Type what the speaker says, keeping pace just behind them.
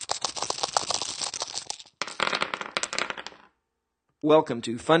Welcome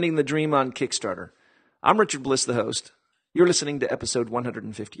to Funding the Dream on Kickstarter. I'm Richard Bliss, the host. You're listening to episode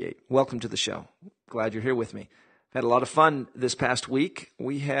 158. Welcome to the show. Glad you're here with me. Had a lot of fun this past week.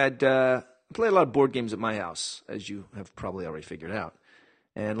 We had played a lot of board games at my house, as you have probably already figured out.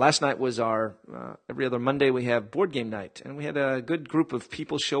 And last night was our, every other Monday we have board game night. And we had a good group of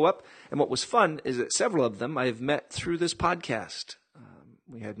people show up. And what was fun is that several of them I have met through this podcast.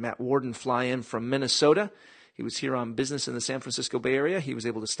 We had Matt Warden fly in from Minnesota. He was here on business in the San Francisco Bay Area. He was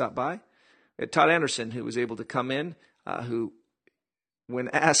able to stop by. We had Todd Anderson, who was able to come in, who, when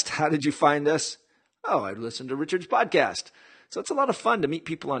asked, how did you find us? Oh, I listened to Richard's podcast. So it's a lot of fun to meet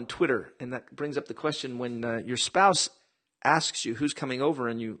people on Twitter. And that brings up the question when your spouse asks you who's coming over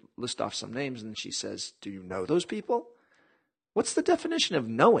and you list off some names and she says, do you know those people? What's the definition of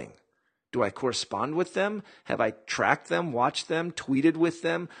knowing? Do I correspond with them? Have I tracked them, watched them, tweeted with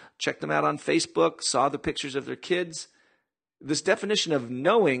them, checked them out on Facebook, saw the pictures of their kids? This definition of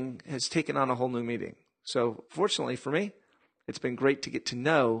knowing has taken on a whole new meaning. So fortunately for me, it's been great to get to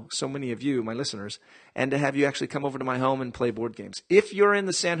know so many of you, my listeners, and to have you actually come over to my home and play board games. If you're in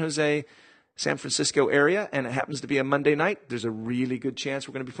the San Jose, San Francisco area and it happens to be a Monday night, there's a really good chance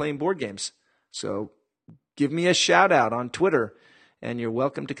we're going to be playing board games. So give me a shout out on Twitter and you're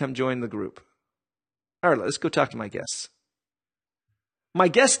welcome to come join the group. All right, let's go talk to my guests. My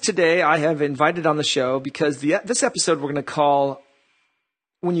guest today I have invited on the show because this episode we're going to call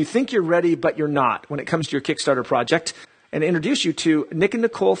When You Think You're Ready But You're Not when it comes to your Kickstarter project, and introduce you to Nick and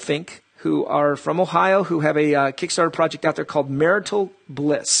Nicole Fink, who are from Ohio, who have a Kickstarter project out there called Marital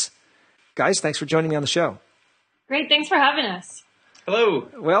Bliss. Guys, thanks for joining me on the show. Great, thanks for having us. Hello.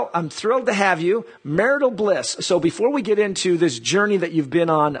 Well, I'm thrilled to have you. Marital Bliss. So before we get into this journey that you've been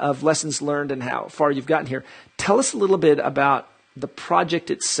on of lessons learned and how far you've gotten here, tell us a little bit about the project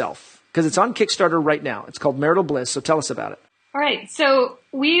itself, because it's on Kickstarter right now. It's called Marital Bliss, so tell us about it. All right, so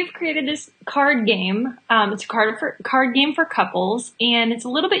we've created this card game. It's a card game for couples, and it's a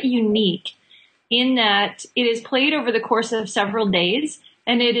little bit unique in that it is played over the course of several days,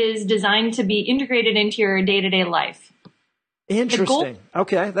 and it is designed to be integrated into your day-to-day life. Interesting.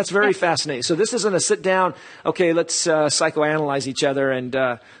 Okay, that's very fascinating. So this isn't a sit down, okay, let's psychoanalyze each other and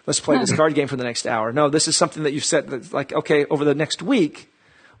let's play this card game for the next hour. No, this is something that you've said that's like, okay, over the next week,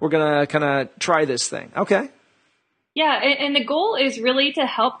 we're going to kind of try this thing. Okay. Yeah, and the goal is really to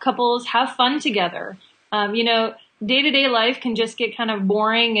help couples have fun together. Day-to-day life can just get kind of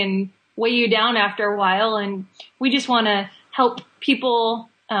boring and weigh you down after a while, and we just want to help people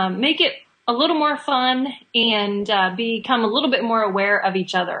make it a little more fun and become a little bit more aware of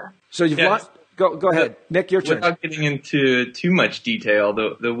each other. So you've go ahead. Nick, your turn. Without getting into too much detail,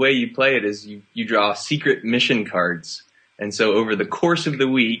 the way you play it is you draw secret mission cards. And so over the course of the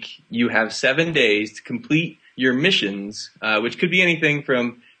week, you have 7 days to complete your missions, which could be anything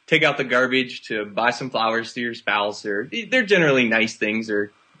from take out the garbage to buy some flowers to your spouse, or they're generally nice things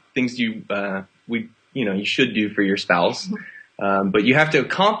or things you should do for your spouse. But you have to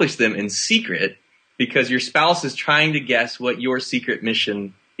accomplish them in secret because your spouse is trying to guess what your secret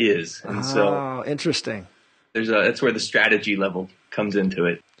mission is. And so interesting. That's where the strategy level comes into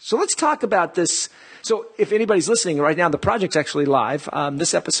it. So let's talk about this. So if anybody's listening right now, the project's actually live.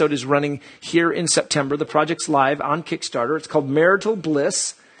 This episode is running here in September. The project's live on Kickstarter. It's called Marital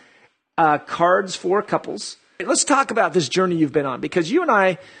Bliss, Cards for Couples. Let's talk about this journey you've been on, because you and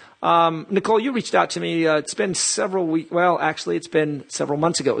I, Nicole, you reached out to me. It's been several weeks. Well, actually, it's been several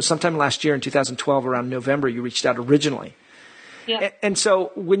months ago. It was sometime last year in 2012, around November, you reached out originally. Yeah. And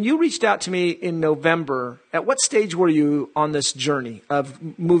so when you reached out to me in November, at what stage were you on this journey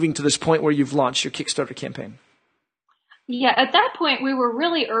of moving to this point where you've launched your Kickstarter campaign? Yeah, at that point, we were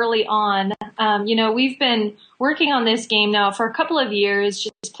really early on. We've been working on this game now for a couple of years,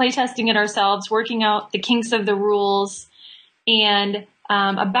 just playtesting it ourselves, working out the kinks of the rules. And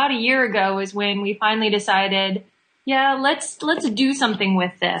about a year ago is when we finally decided, let's do something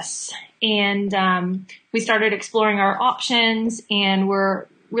with this. And we started exploring our options, and we're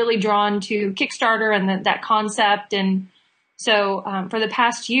really drawn to Kickstarter and that concept. And so for the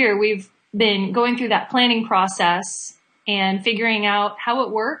past year, we've been going through that planning process and figuring out how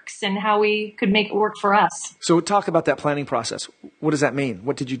it works and how we could make it work for us. So talk about that planning process. What does that mean?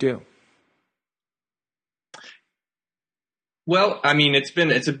 What did you do? Well, I mean,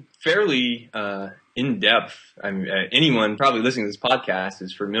 it's a fairly in-depth. I mean, anyone probably listening to this podcast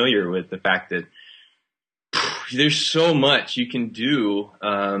is familiar with the fact that there's so much you can do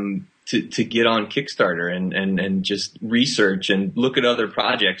to get on Kickstarter and just research and look at other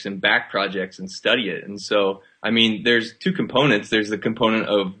projects and back projects and study it. And so, I mean, there's two components. There's the component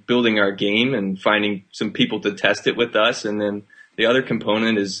of building our game and finding some people to test it with us, and then the other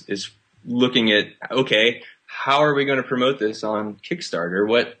component is looking at, okay, how are we going to promote this on Kickstarter?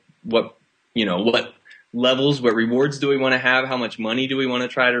 What levels, what rewards do we want to have? How much money do we want to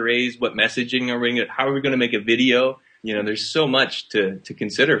try to raise? What messaging how are we going to make a video? There's so much to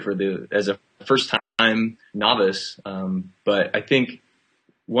consider as a first time novice. But I think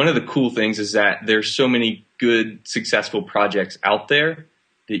one of the cool things is that there's so many good, successful projects out there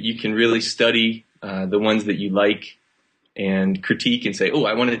that you can really study the ones that you like and critique and say, oh,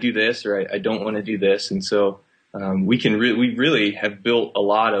 I want to do this, or I don't want to do this. And so we really have built a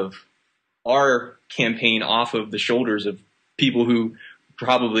lot of our campaign off of the shoulders of people who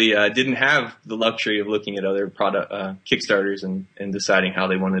probably didn't have the luxury of looking at other product Kickstarters and deciding how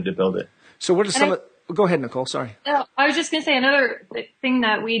they wanted to build it. So what are go ahead, Nicole, sorry. I was just going to say another thing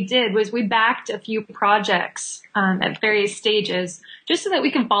that we did was we backed a few projects at various stages just so that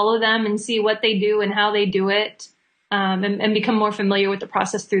we can follow them and see what they do and how they do it and become more familiar with the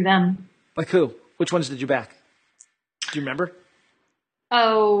process through them. Like who? Which ones did you back? Do you remember?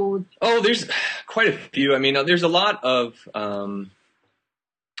 Oh, there's quite a few. I mean, there's a lot of,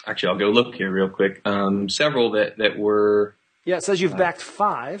 actually, I'll go look here real quick. Several that were. Yeah, it says you've backed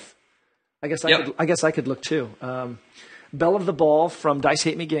 5. I guess I could look too. Belle of the Ball from Dice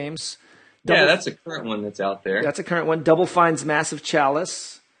Hate Me Games. That's a current one that's out there. That's a current one. Double Fine's Massive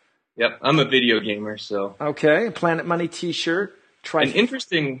Chalice. Yep, I'm a video gamer, so. Okay, Planet Money T-shirt. An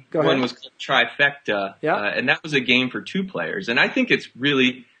interesting one was called Trifecta, and that was a game for 2 players. And I think it's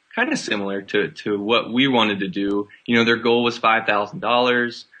really kind of similar to what we wanted to do. Their goal was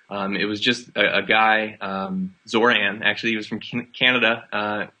 $5,000. It was just a guy, Zoran, actually, he was from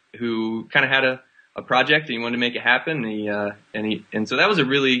Canada, who kind of had a project and he wanted to make it happen. And so that was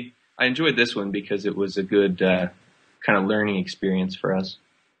I enjoyed this one because it was a good kind of learning experience for us.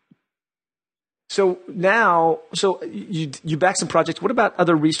 So you backed some projects. What about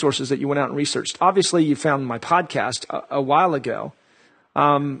other resources that you went out and researched? Obviously, you found my podcast a while ago.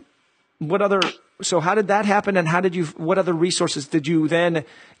 So how did that happen? And what other resources did you then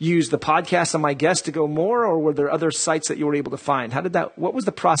use the podcast and my guest to go more, or were there other sites that you were able to find? What was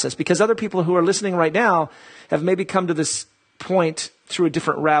the process? Because other people who are listening right now have maybe come to this point through a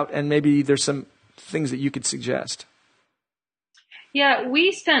different route, and maybe there's some things that you could suggest. Yeah,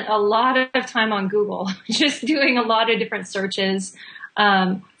 we spent a lot of time on Google, just doing a lot of different searches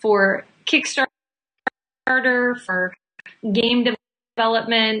for Kickstarter, for game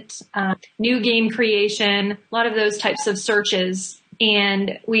development, new game creation, a lot of those types of searches.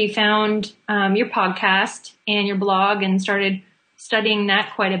 And we found your podcast and your blog and started studying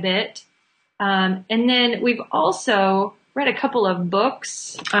that quite a bit. And then we've also read a couple of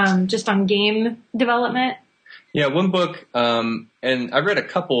books just on game development. Yeah, one book, and I read a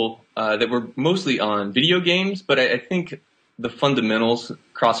couple that were mostly on video games, but I think the fundamentals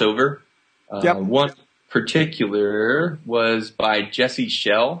cross over. One particular was by Jesse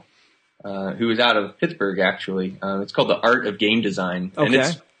Schell, who is out of Pittsburgh, actually. It's called The Art of Game Design. Okay.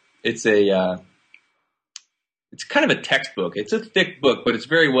 And it's kind of a textbook. It's a thick book, but it's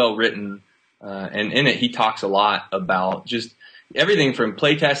very well written. And in it, he talks a lot about just everything from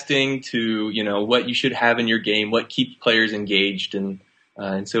playtesting to, what you should have in your game, what keeps players engaged. And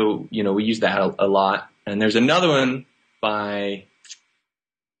so, we use that a lot. And there's another one by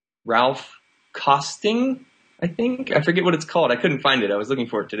Ralph Costing, I think. I forget what it's called. I couldn't find it. I was looking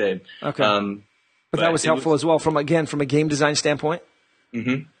for it today. Okay. But that was helpful as well from a game design standpoint?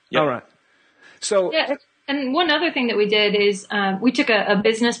 Mm-hmm. Yep. All right. So. Yeah, and one other thing that we did is we took a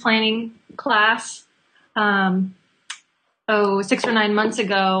business planning class 6 or 9 months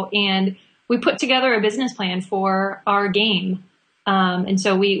ago, and we put together a business plan for our game. And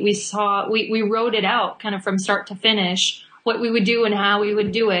so we wrote it out kind of from start to finish, what we would do and how we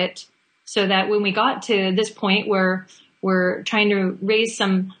would do it, so that when we got to this point where we're trying to raise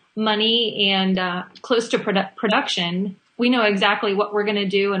some money and close to production, we know exactly what we're going to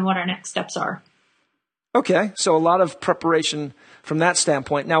do and what our next steps are. Okay, so a lot of preparation from that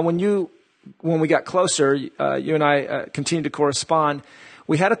standpoint. Now, when we got closer, you and I continued to correspond.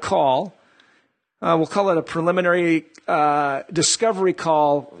 We had a call. We'll call it a preliminary discovery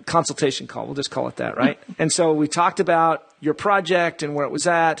call, consultation call. We'll just call it that, right? And so we talked about your project and where it was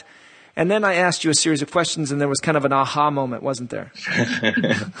at. And then I asked you a series of questions, and there was kind of an aha moment, wasn't there?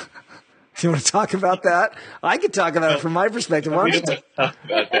 Do you want to talk about that? I could talk about it from my perspective. Why don't you talk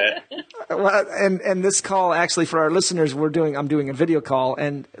about that? Well, and this call, actually, for our listeners, I'm doing a video call,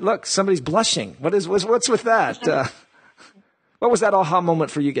 and look, somebody's blushing. What's with that? What was that aha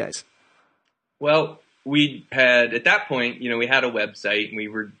moment for you guys? Well, we had, at that point, we had a website and we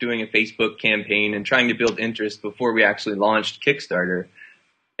were doing a Facebook campaign and trying to build interest before we actually launched Kickstarter.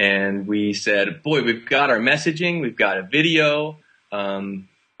 And we said, boy, we've got our messaging, we've got a video.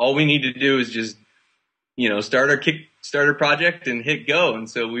 All we need to do is just, start our Kickstarter project and hit go. And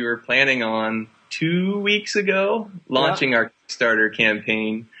so we were planning on 2 weeks ago launching our Kickstarter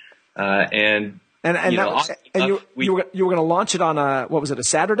campaign. And you were going to launch it on a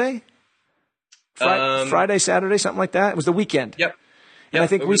Saturday? Friday, Saturday, something like that. It was the weekend. Yep. And I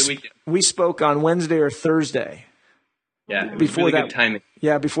think we spoke on Wednesday or Thursday. Yeah, before really that good timing.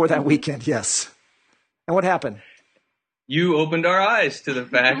 Yeah, before that weekend. Yes. And what happened? You opened our eyes to the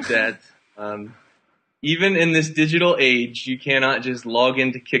fact that even in this digital age, you cannot just log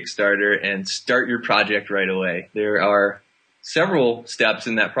into Kickstarter and start your project right away. There are several steps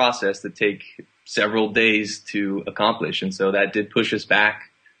in that process that take several days to accomplish, and so that did push us back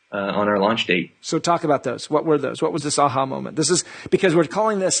on our launch date. So talk about those. What were those? What was this aha moment? This is because we're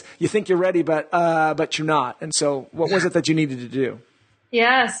calling this, you think you're ready, but you're not. And so what was it that you needed to do?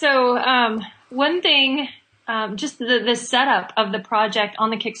 Yeah. So one thing, just the setup of the project on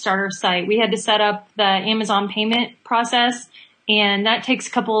the Kickstarter site, we had to set up the Amazon payment process, and that takes a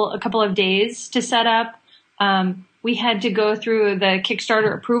couple of days to set up. We had to go through the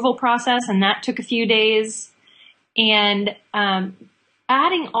Kickstarter approval process, and that took a few days. And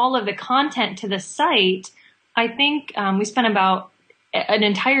adding all of the content to the site, I think we spent about an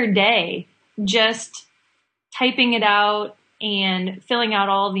entire day just typing it out and filling out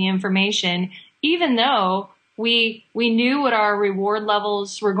all the information, even though we knew what our reward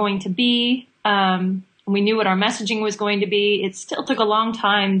levels were going to be. We knew what our messaging was going to be. It still took a long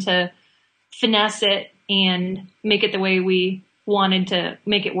time to finesse it and make it the way we wanted to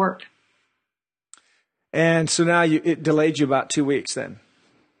make it work. And so now it delayed you about 2 weeks then.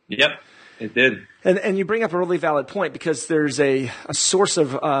 Yep, it did. And you bring up a really valid point, because there's a source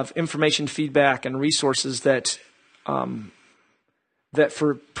of information, feedback, and resources that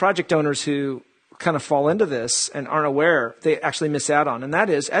for project owners who kind of fall into this and aren't aware, they actually miss out on. And that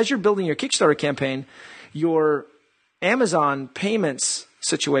is, as you're building your Kickstarter campaign, your Amazon payments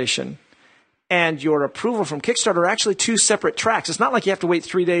situation and your approval from Kickstarter are actually two separate tracks. It's not like you have to wait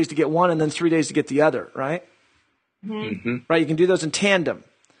 3 days to get one and then 3 days to get the other, right? Mm-hmm. Right? You can do those in tandem,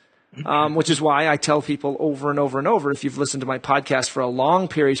 which is why I tell people over and over and over, if you've listened to my podcast for a long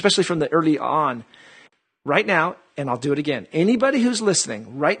period, especially from the early on, right now, and I'll do it again, anybody who's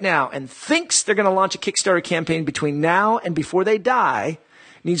listening right now and thinks they're going to launch a Kickstarter campaign between now and before they die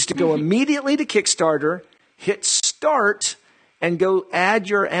needs to go immediately to Kickstarter, hit start, and go add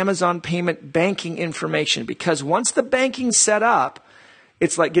your Amazon payment banking information. Because once the banking's set up,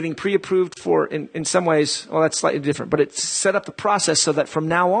 it's like getting pre-approved for, in some ways, well, that's slightly different, but it's set up the process so that from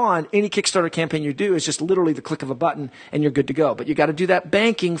now on, any Kickstarter campaign you do is just literally the click of a button and you're good to go. But you got to do that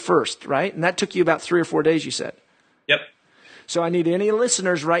banking first, right? And that took you about 3 or 4 days, you said. Yep. So I need any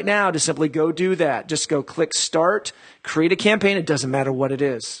listeners right now to simply go do that. Just go click start, create a campaign. It doesn't matter what it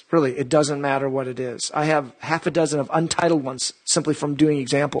is. Really, it doesn't matter what it is. I have half a dozen of untitled ones simply from doing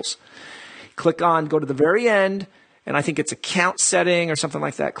examples. Click on, go to the very end, and I think it's account setting or something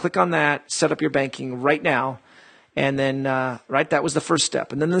like that. Click on that, set up your banking right now. And then, that was the first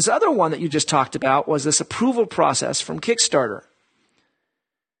step. And then this other one that you just talked about was this approval process from Kickstarter.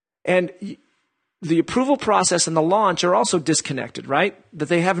 And the approval process and the launch are also disconnected, right? That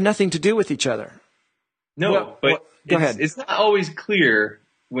they have nothing to do with each other. No, but go ahead. It's not always clear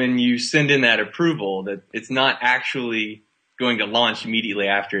when you send in that approval that it's not actually going to launch immediately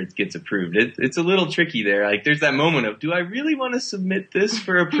after it gets approved. It's a little tricky there. Like there's that moment of, do I really want to submit this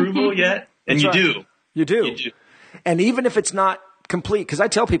for approval yet? And That's you right. do. You do. You do. And even if it's not complete, because I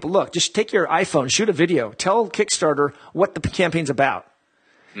tell people, look, just take your iPhone, shoot a video, tell Kickstarter what the campaign's about.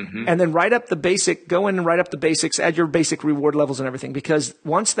 Mm-hmm. And then go in and write up the basics, add your basic reward levels and everything. Because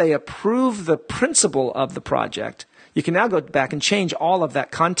once they approve the principle of the project, you can now go back and change all of that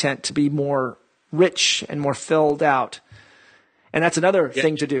content to be more rich and more filled out. And that's another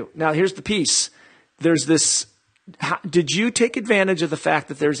thing to do. Now, here's the piece. There's this. Did you take advantage of the fact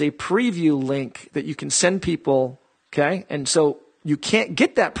that there's a preview link that you can send people? Okay. And so you can't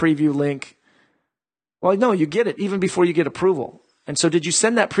get that preview link. Well, no, you get it even before you get approval. And so did you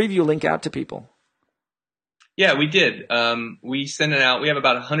send that preview link out to people? Yeah, we did. We sent it out. We have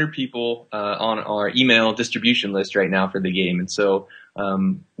about 100 people on our email distribution list right now for the game. And so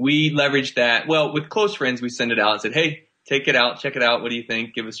we leveraged that. Well, with close friends, we send it out and said, hey, take it out, check it out. What do you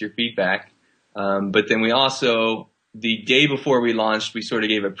think? Give us your feedback. But then we also, the day before we launched, we sort of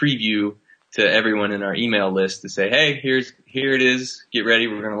gave a preview to everyone in our email list to say, hey, here it is. Get ready.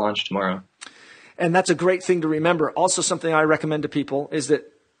 We're going to launch tomorrow. And that's a great thing to remember. Also, something I recommend to people is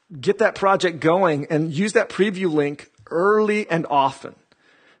that get that project going and use that preview link early and often.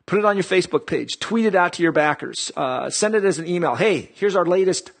 Put it on your Facebook page. Tweet it out to your backers. Send it as an email. Hey, here's our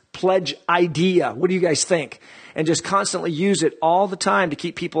latest pledge idea. What do you guys think? And just constantly use it all the time to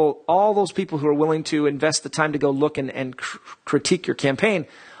keep people, all those people who are willing to invest the time to go look and critique your campaign,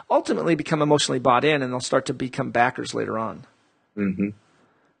 ultimately become emotionally bought in, and they'll start to become backers later on. Mm-hmm.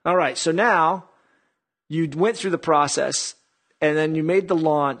 All right. So now you went through the process, and then you made the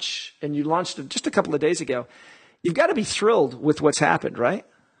launch, and you launched it just a couple of days ago. You've got to be thrilled with what's happened, right?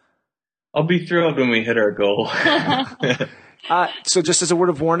 I'll be thrilled when we hit our goal. So just as a word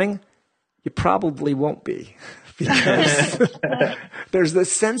of warning, you probably won't be, because there's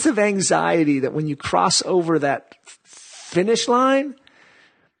this sense of anxiety that when you cross over that finish line,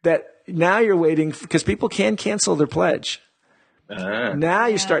 that now you're waiting, because people can cancel their pledge. Now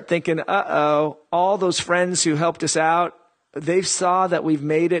you start thinking, all those friends who helped us out, they saw that we've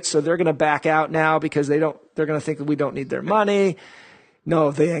made it, so they're going to back out now because they're going to think that we don't need their money.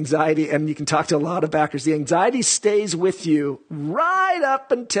 No, the anxiety, and you can talk to a lot of backers, the anxiety stays with you right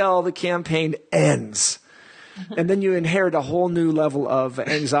up until the campaign ends. And then you inherit a whole new level of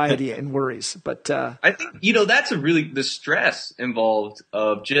anxiety and worries. But I think, that's the stress involved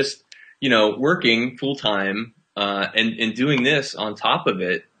of just, working full time and doing this on top of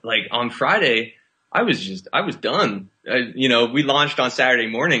it. Like on Friday, I was done. We launched on Saturday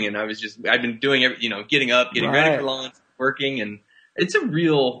morning, and I've been doing getting up, getting ready for launch, working, and that's a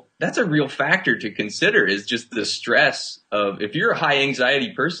real factor to consider, is just the stress of, if you're a high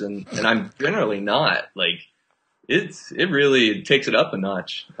anxiety person, and I'm generally not, like it really takes it up a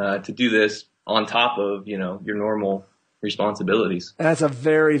notch to do this on top of, your normal responsibilities. That's a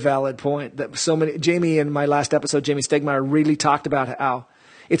very valid point. That Jamie, in my last episode, Jamie Stegmaier, really talked about how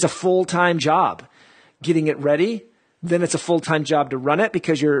it's a full-time job getting it ready. Then it's a full-time job to run it,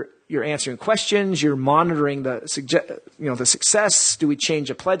 because you're answering questions, you're monitoring the success. Do we change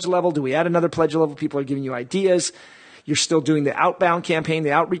a pledge level? Do we add another pledge level? People are giving you ideas. You're still doing the outbound campaign,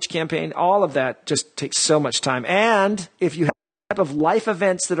 the outreach campaign. All of that just takes so much time. And if you have type of life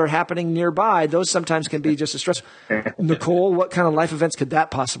events that are happening nearby, those sometimes can be just as stressful. Nicole, what kind of life events could that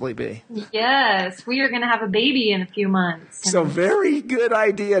possibly be? Yes, we are going to have a baby in a few months. So very good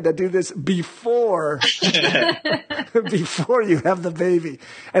idea to do this before before you have the baby.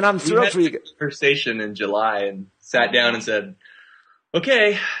 And I'm thrilled for you. We had a conversation in July and sat down and said,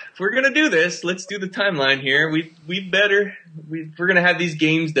 okay, if we're going to do this, let's do the timeline here. We're going to have these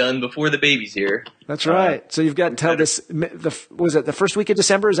games done before the baby's here. That's right. So you've got until was it the first week of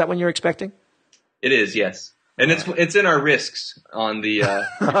December? Is that when you're expecting? It is, yes. And it's in our risks on the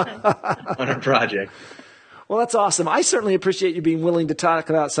on our project. Well, that's awesome. I certainly appreciate you being willing to talk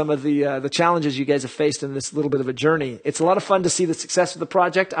about some of the challenges you guys have faced in this little bit of a journey. It's a lot of fun to see the success of the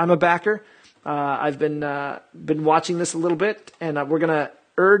project. I'm a backer. I've been watching this a little bit, and we're going to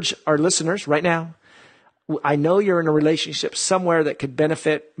urge our listeners right now. I know you're in a relationship somewhere that could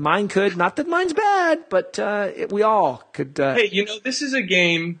benefit. Mine could. Not that mine's bad, but we all could. Hey, this is a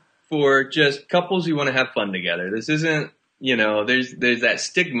game for just couples who want to have fun together. This isn't, there's that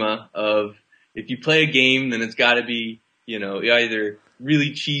stigma of, if you play a game, then it's got to be, either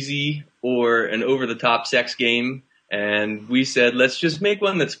really cheesy or an over-the-top sex game. And we said, let's just make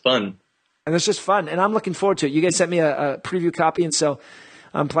one that's fun. And it's just fun. And I'm looking forward to it. You guys sent me a preview copy, and so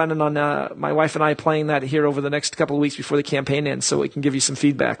I'm planning on my wife and I playing that here over the next couple of weeks before the campaign ends, so we can give you some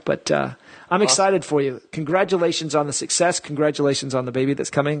feedback. But I'm excited for you. Congratulations on the success. Congratulations on the baby that's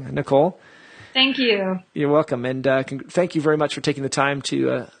coming, Nicole. Thank you. You're welcome. And thank you very much for taking the time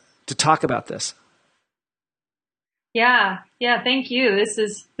to talk about this. Yeah. Thank you. This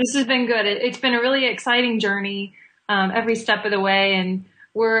has been good. It's been a really exciting journey every step of the way, and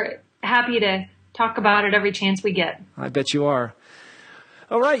we're happy to talk about it every chance we get. I bet you are.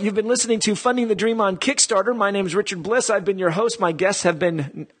 All right. You've been listening to Funding the Dream on Kickstarter. My name is Richard Bliss. I've been your host. My guests have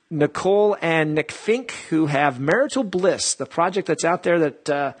been Nicole and Nick Fink, who have Marital Bliss, the project that's out there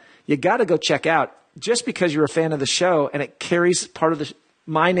that you got to go check out just because you're a fan of the show, and it carries part of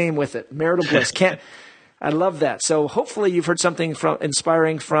my name with it. Marital Bliss. I love that. So hopefully you've heard something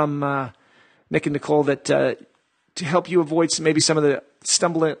inspiring from Nick and Nicole that to help you avoid maybe some of the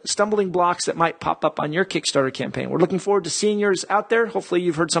stumbling blocks that might pop up on your Kickstarter campaign. We're looking forward to seeing yours out there. Hopefully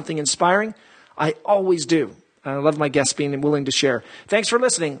you've heard something inspiring. I always do. I love my guests being willing to share. Thanks for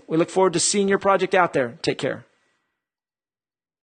listening. We look forward to seeing your project out there. Take care.